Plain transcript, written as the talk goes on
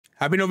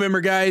Happy November,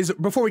 guys.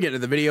 Before we get into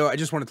the video, I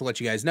just wanted to let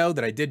you guys know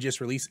that I did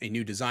just release a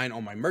new design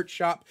on my merch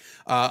shop.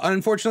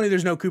 Unfortunately,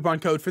 there's no coupon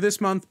code for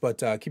this month,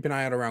 but keep an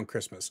eye out around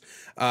Christmas.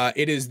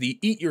 It is the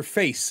Eat Your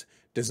Face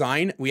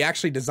design. We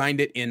actually designed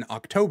it in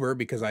October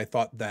because I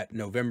thought that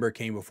November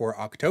came before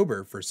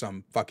October for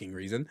some fucking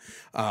reason.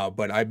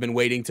 But I've been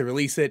waiting to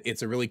release it.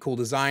 It's a really cool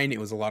design. It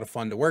was a lot of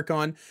fun to work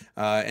on.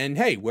 And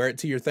hey, wear it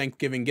to your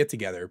Thanksgiving get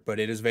together. But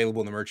it is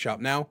available in the merch shop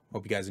now.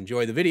 Hope you guys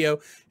enjoy the video,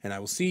 and I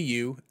will see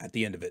you at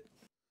the end of it.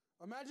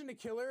 Imagine a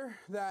killer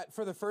that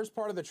for the first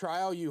part of the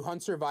trial, you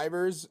hunt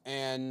survivors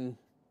and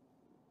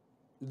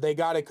they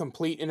got to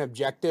complete an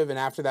objective. And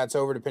after that's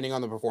over, depending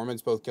on the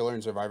performance, both killer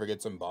and survivor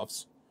get some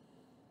buffs.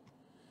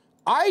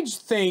 I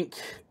think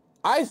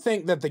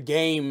that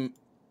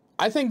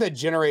that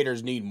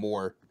generators need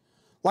more.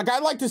 Like,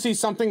 I'd like to see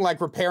something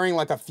like repairing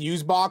like a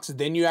fuse box,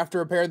 then you have to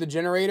repair the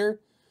generator.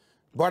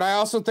 But I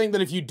also think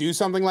that if you do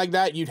something like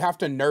that, you'd have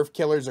to nerf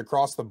killers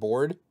across the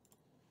board.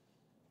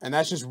 And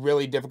that's just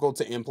really difficult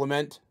to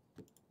implement.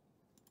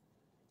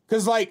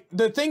 Because, like,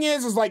 the thing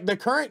is like, the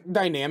current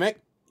dynamic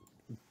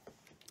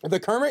with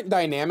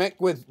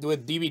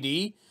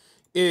DBD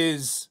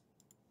is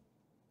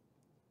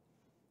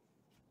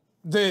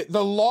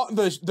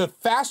the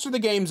faster the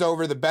game's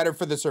over, the better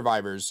for the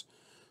survivors.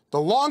 The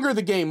longer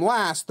the game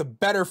lasts, the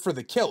better for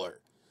the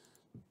killer.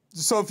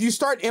 So if you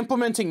start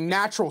implementing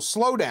natural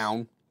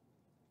slowdown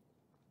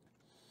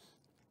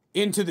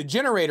into the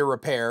generator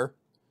repair,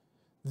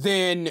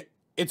 then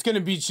it's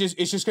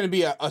just going to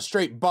be a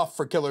straight buff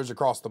for killers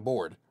across the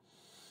board.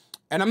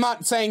 And I'm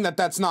not saying that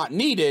that's not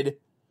needed.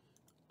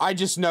 I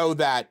just know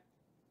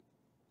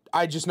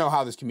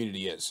how this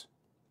community is.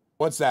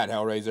 What's that,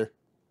 Hellraiser?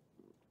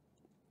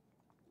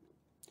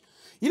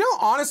 You know,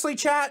 honestly,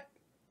 chat,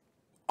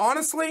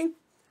 honestly,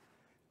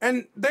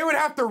 and they would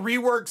have to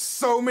rework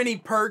so many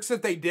perks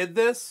if they did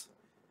this.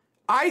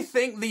 I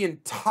think the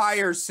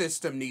entire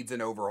system needs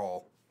an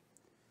overhaul.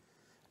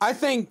 I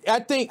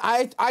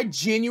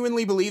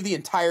genuinely believe the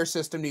entire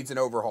system needs an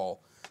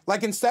overhaul.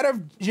 Like, instead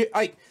of,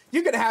 like,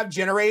 you could have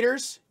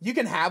generators, you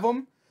can have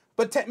them,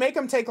 but make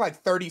them take like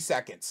 30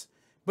 seconds.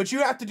 But you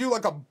have to do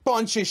like a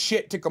bunch of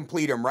shit to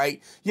complete them,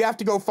 right? You have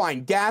to go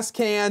find gas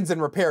cans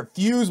and repair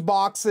fuse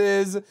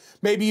boxes.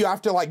 Maybe you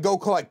have to like go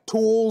collect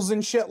tools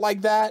and shit like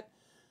that.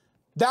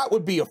 That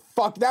would be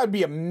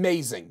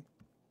amazing.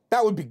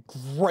 That would be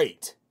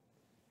great.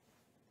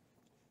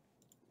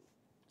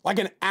 Like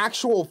an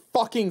actual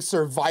fucking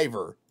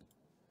survivor.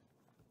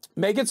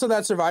 Make it so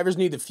that survivors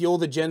need to fuel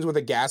the gens with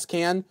a gas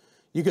can.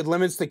 You could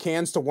limit the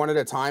cans to one at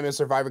a time. If a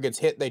survivor gets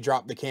hit, they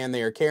drop the can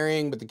they are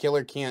carrying, but the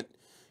killer can't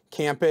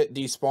camp it,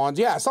 despawns.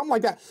 Yeah, something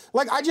like that.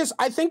 Like, I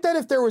think that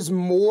if there was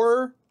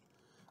more,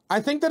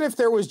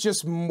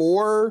 just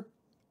more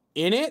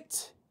in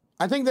it,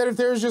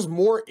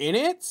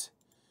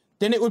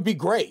 then it would be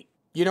great.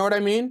 You know what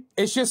I mean?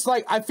 It's just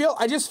like, I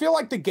just feel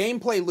like the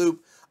gameplay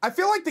loop,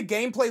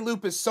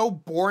 is so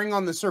boring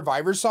on the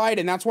survivor side,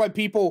 and that's why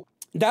people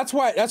get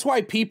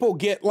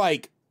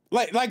like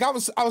I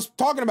was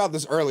talking about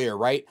this earlier,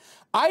 right?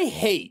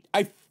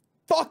 I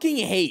fucking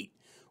hate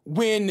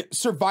when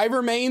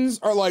survivor mains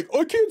are like,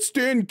 I can't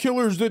stand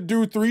killers that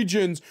do 3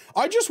 gens.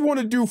 I just want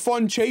to do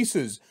fun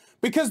chases.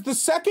 Because the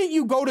second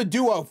you go to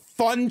do a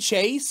fun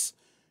chase,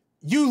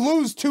 you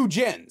lose 2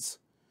 gens.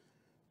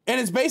 And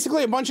it's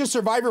basically a bunch of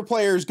survivor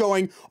players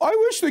going, I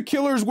wish the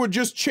killers would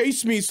just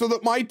chase me so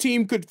that my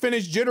team could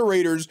finish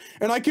generators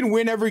and I can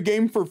win every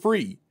game for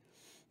free.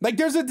 Like,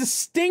 there's a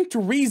distinct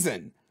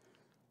reason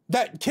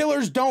that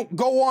killers don't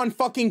go on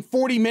fucking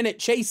 40-minute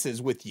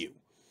chases with you.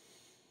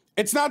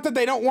 It's not that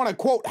they don't want to,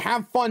 quote,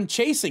 have fun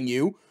chasing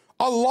you.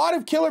 A lot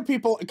of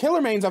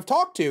killer mains I've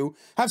talked to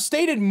have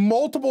stated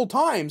multiple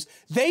times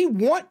they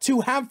want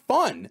to have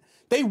fun.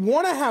 They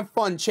want to have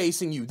fun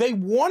chasing you. They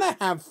want to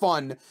have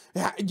fun,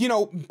 you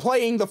know,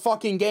 playing the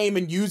fucking game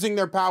and using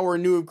their power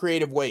in new and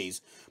creative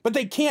ways. But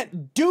they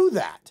can't do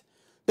that.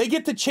 They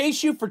get to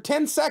chase you for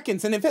 10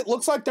 seconds, and if it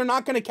looks like they're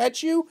not going to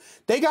catch you,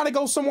 they got to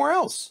go somewhere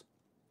else.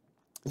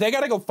 They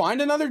got to go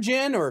find another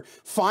gen or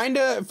find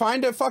a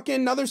fucking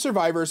another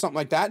survivor or something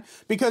like that.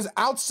 Because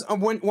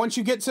once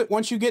you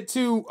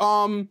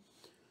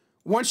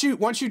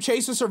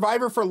chase a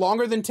survivor for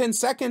longer than 10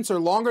 seconds or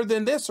longer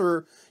than this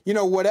or, you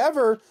know,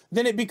 whatever,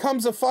 then it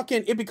becomes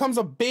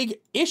a big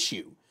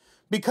issue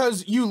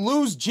because you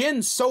lose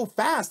gens so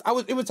fast.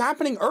 It was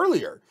happening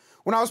earlier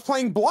when I was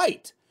playing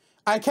Blight.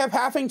 I kept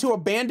having to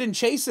abandon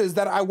chases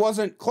that I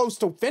wasn't close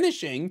to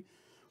finishing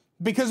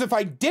because if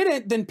I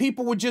didn't, then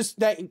people would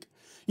just,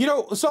 you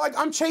know, so like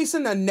I'm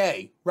chasing a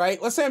Nay,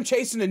 right? Let's say I'm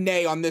chasing a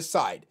Nay on this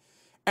side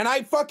and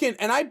I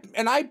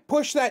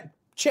push that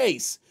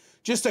chase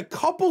just a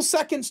couple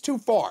seconds too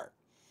far.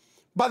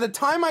 By the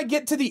time I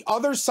get to the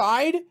other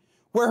side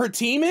where her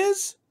team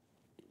is,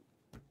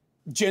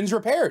 gen's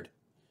repaired.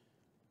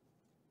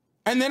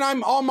 And then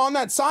I'm on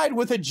that side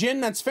with a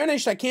gen that's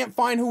finished. I can't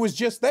find who was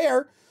just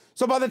there.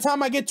 So by the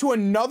time I get to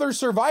another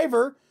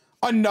survivor,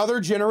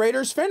 another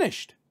generator's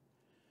finished.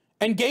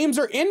 And games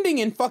are ending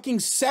in fucking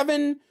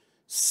 7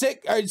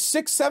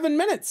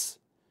 minutes.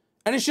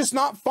 And it's just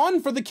not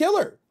fun for the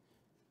killer.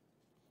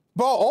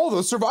 But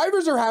the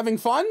survivors are having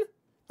fun.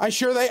 I'm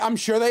sure they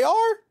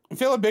are. I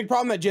feel a big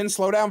problem that Gen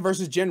Slowdown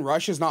versus Gen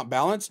Rush is not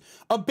balanced.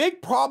 A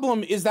big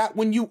problem is that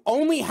when you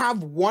only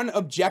have one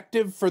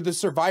objective for the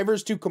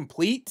survivors to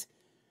complete,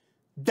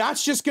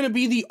 that's just going to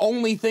be the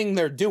only thing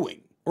they're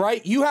doing,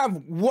 right?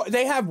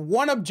 They have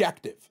one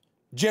objective,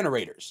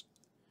 generators.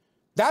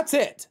 That's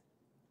it.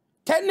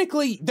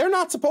 Technically, they're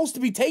not supposed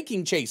to be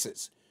taking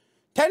chases.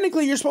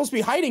 Technically, you're supposed to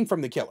be hiding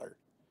from the killer.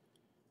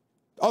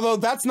 Although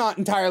that's not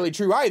entirely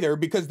true either,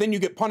 because then you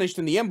get punished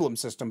in the emblem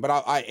system, but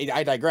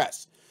I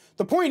digress.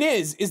 The point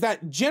is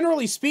that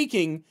generally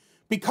speaking,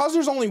 because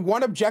there's only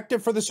one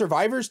objective for the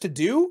survivors to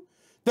do,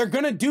 they're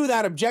going to do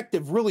that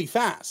objective really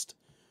fast.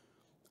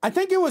 I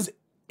think it was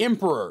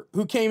Emperor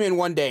who came in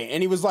one day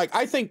and he was like,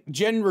 I think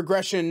Gen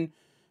Regression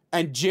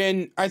and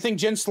Gen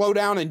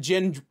Slowdown and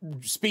Gen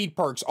Speed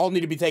perks all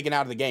need to be taken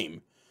out of the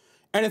game.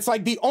 And it's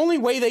like the only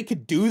way they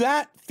could do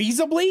that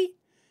feasibly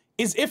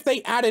is if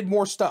they added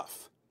more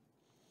stuff.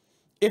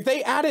 If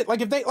they added,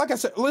 like I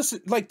said,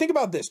 listen, like think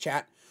about this,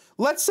 chat.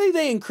 Let's say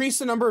they increase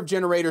the number of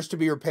generators to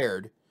be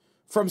repaired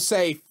from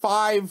say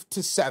 5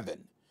 to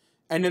 7.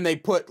 And then they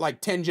put like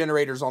 10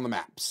 generators on the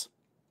maps,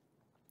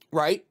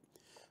 right?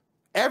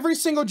 Every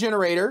single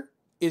generator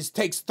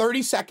takes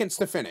 30 seconds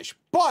to finish,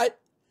 but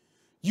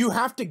you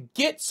have to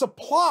get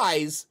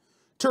supplies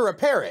to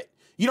repair it.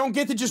 You don't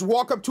get to just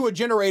walk up to a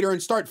generator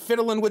and start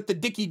fiddling with the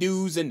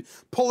dicky-doos and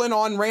pulling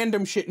on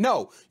random shit.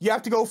 No, you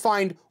have to go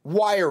find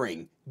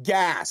wiring,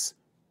 gas,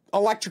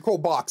 electrical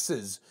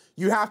boxes.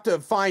 You have to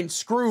find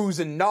screws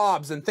and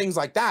knobs and things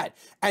like that.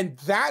 And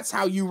that's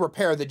how you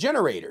repair the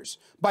generators,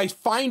 by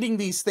finding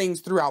these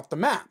things throughout the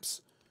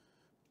maps.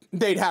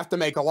 They'd have to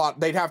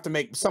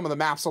make some of the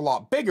maps a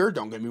lot bigger,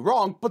 don't get me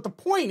wrong, but the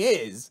point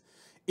is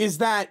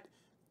that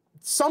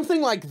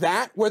something like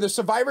that, where the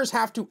survivors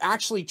have to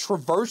actually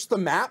traverse the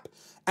map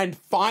and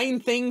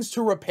find things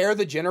to repair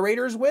the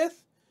generators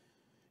with,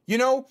 you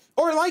know,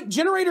 or like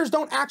generators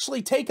don't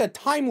actually take a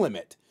time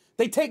limit.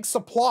 They take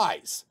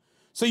supplies.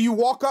 So you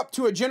walk up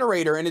to a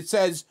generator and it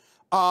says,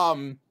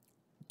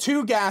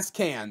 2 gas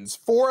cans,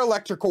 4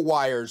 electrical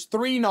wires,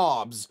 3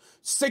 knobs,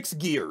 6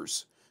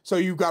 gears. So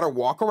you've got to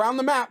walk around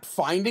the map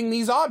finding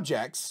these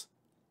objects.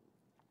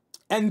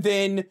 And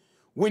then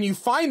when you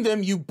find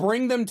them, you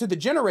bring them to the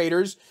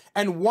generators.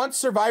 And once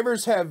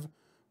survivors have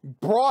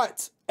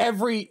brought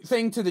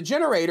everything to the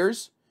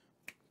generators,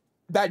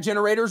 that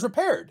generator is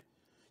repaired.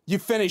 You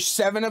finish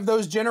 7 of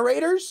those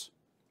generators,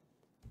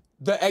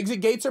 the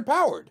exit gates are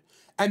powered.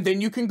 And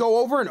then you can go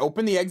over and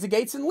open the exit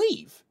gates and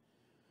leave,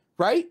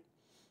 right?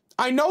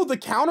 I know the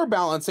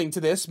counterbalancing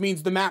to this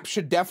means the map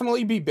should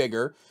definitely be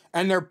bigger,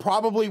 and there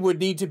probably would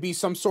need to be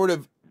some sort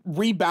of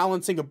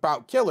rebalancing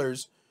about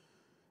killers.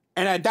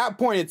 And at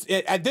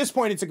this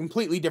point, it's a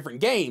completely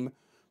different game.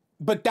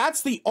 But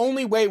that's the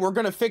only way we're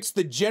going to fix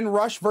the Gen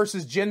Rush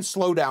versus Gen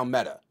Slowdown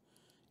meta.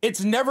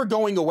 It's never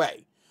going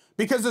away.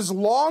 Because as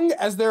long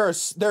as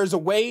there's a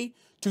way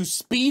to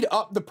speed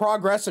up the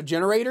progress of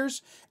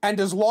generators, and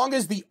as long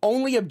as the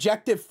only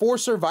objective for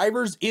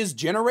survivors is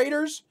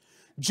generators,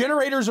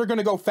 generators are going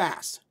to go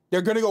fast.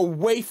 They're going to go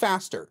way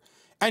faster.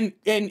 And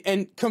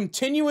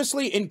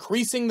continuously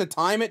increasing the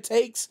time it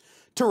takes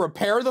to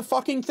repair the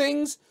fucking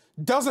things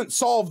doesn't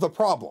solve the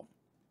problem.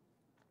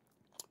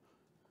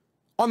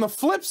 On the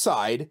flip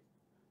side,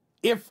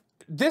 if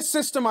this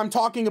system I'm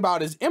talking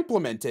about is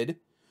implemented,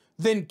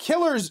 then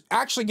killers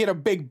actually get a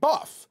big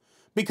buff,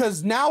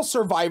 because now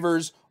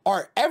survivors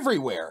are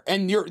everywhere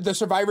and the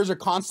survivors are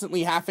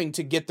constantly having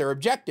to get their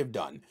objective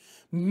done.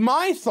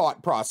 My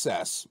thought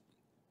process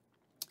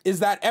is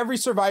that every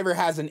survivor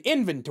has an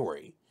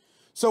inventory.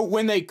 So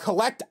when they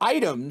collect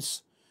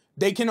items,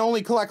 they can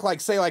only collect like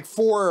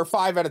 4 or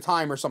 5 at a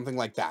time or something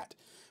like that.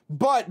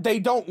 But they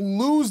don't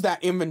lose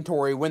that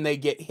inventory when they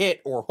get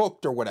hit or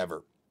hooked or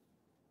whatever.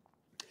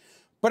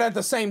 But at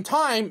the same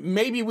time,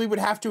 maybe we would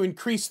have to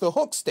increase the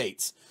hook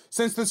states.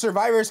 Since the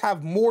survivors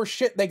have more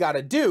shit they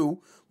gotta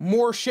do,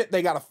 more shit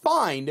they gotta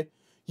find,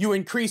 you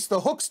increase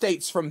the hook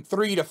states from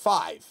 3 to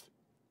 5.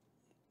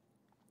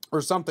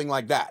 Or something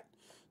like that.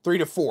 3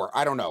 to 4,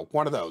 I don't know,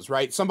 one of those,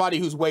 right? Somebody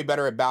who's way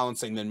better at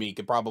balancing than me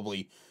could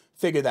probably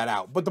figure that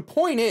out. But the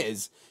point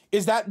is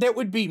that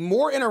would be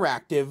more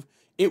interactive,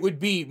 it would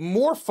be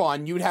more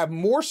fun, you'd have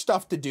more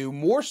stuff to do,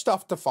 more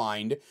stuff to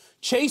find,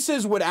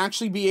 chases would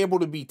actually be able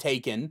to be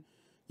taken,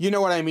 you know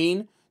what I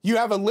mean? You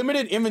have a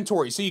limited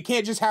inventory, so you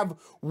can't just have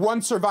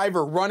one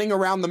survivor running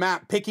around the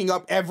map picking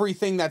up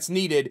everything that's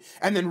needed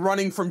and then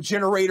running from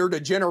generator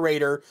to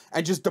generator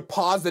and just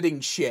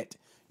depositing shit,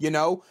 you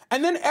know?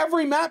 And then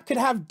every map could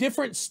have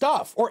different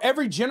stuff, or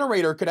every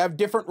generator could have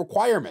different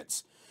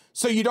requirements.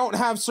 So you don't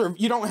have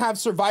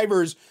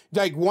survivors,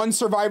 like one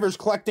survivor's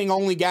collecting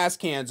only gas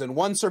cans and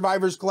one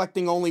survivor's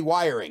collecting only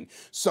wiring.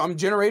 Some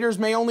generators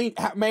may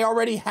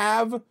already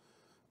have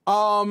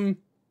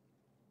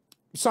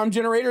some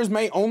generators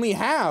may only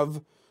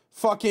have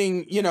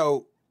fucking, you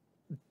know,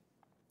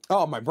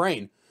 oh, my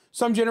brain.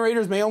 Some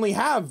generators may only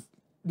have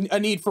a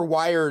need for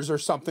wires or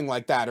something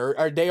like that,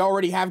 or they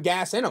already have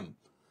gas in them.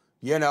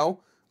 You know,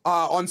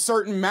 on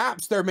certain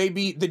maps,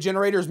 the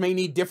generators may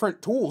need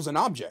different tools and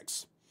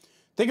objects.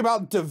 Think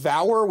about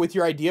Devour with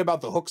your idea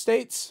about the hook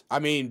states. I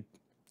mean,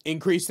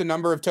 increase the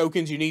number of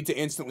tokens you need to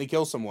instantly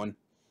kill someone.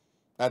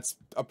 That's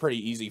a pretty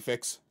easy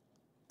fix.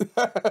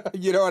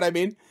 You know what I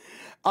mean?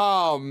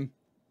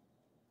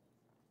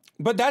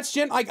 But that's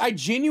I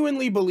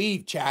genuinely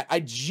believe, chat.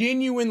 I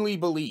genuinely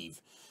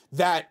believe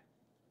that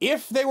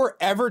if they were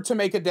ever to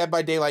make a Dead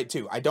by Daylight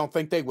 2, I don't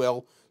think they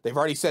will. They've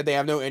already said they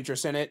have no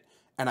interest in it,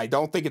 and I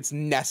don't think it's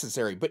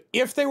necessary. But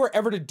if they were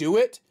ever to do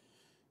it,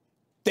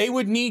 they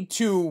would need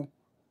to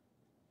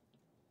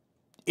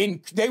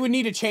change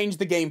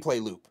the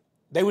gameplay loop.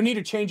 They would need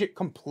to change it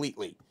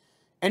completely.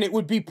 And it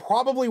would be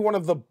probably one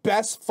of the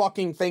best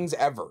fucking things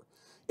ever.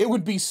 It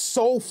would be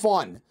so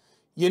fun,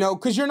 you know,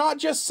 because you're not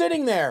just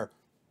sitting there.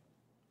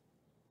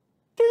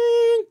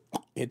 Ding!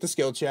 Hit the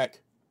skill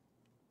check.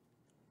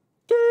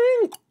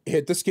 Ding!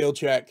 Hit the skill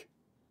check.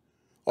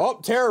 Oh,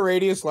 terror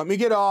radius, let me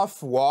get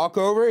off. Walk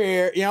over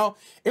here. You know,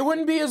 it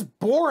wouldn't be as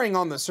boring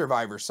on the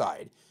Survivor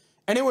side.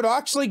 And it would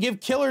actually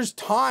give killers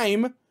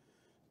time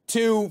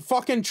to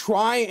fucking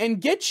try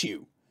and get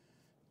you.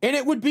 And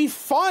it would be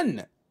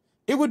fun.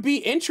 It would be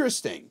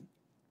interesting.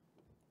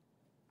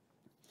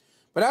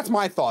 But that's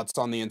my thoughts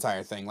on the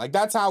entire thing. Like,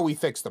 that's how we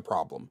fix the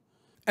problem.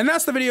 And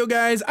that's the video,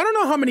 guys. I don't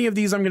know how many of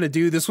these I'm going to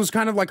do. This was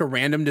kind of like a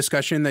random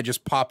discussion that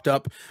just popped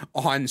up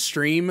on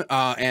stream.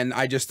 And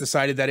I just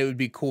decided that it would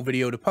be a cool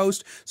video to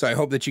post. So I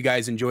hope that you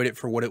guys enjoyed it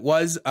for what it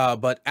was.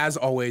 But as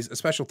always, a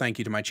special thank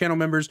you to my channel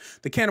members,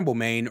 The Cannibal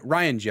Main,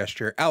 Ryan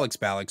Gesture, Alex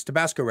Balex,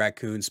 Tabasco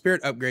Raccoon,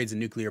 Spirit Upgrades, and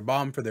Nuclear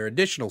Bomb for their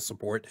additional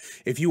support.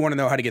 If you want to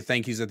know how to get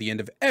thank yous at the end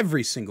of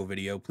every single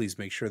video, please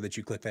make sure that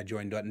you click that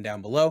join button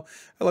down below.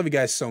 I love you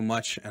guys so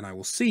much, and I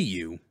will see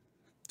you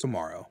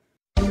tomorrow.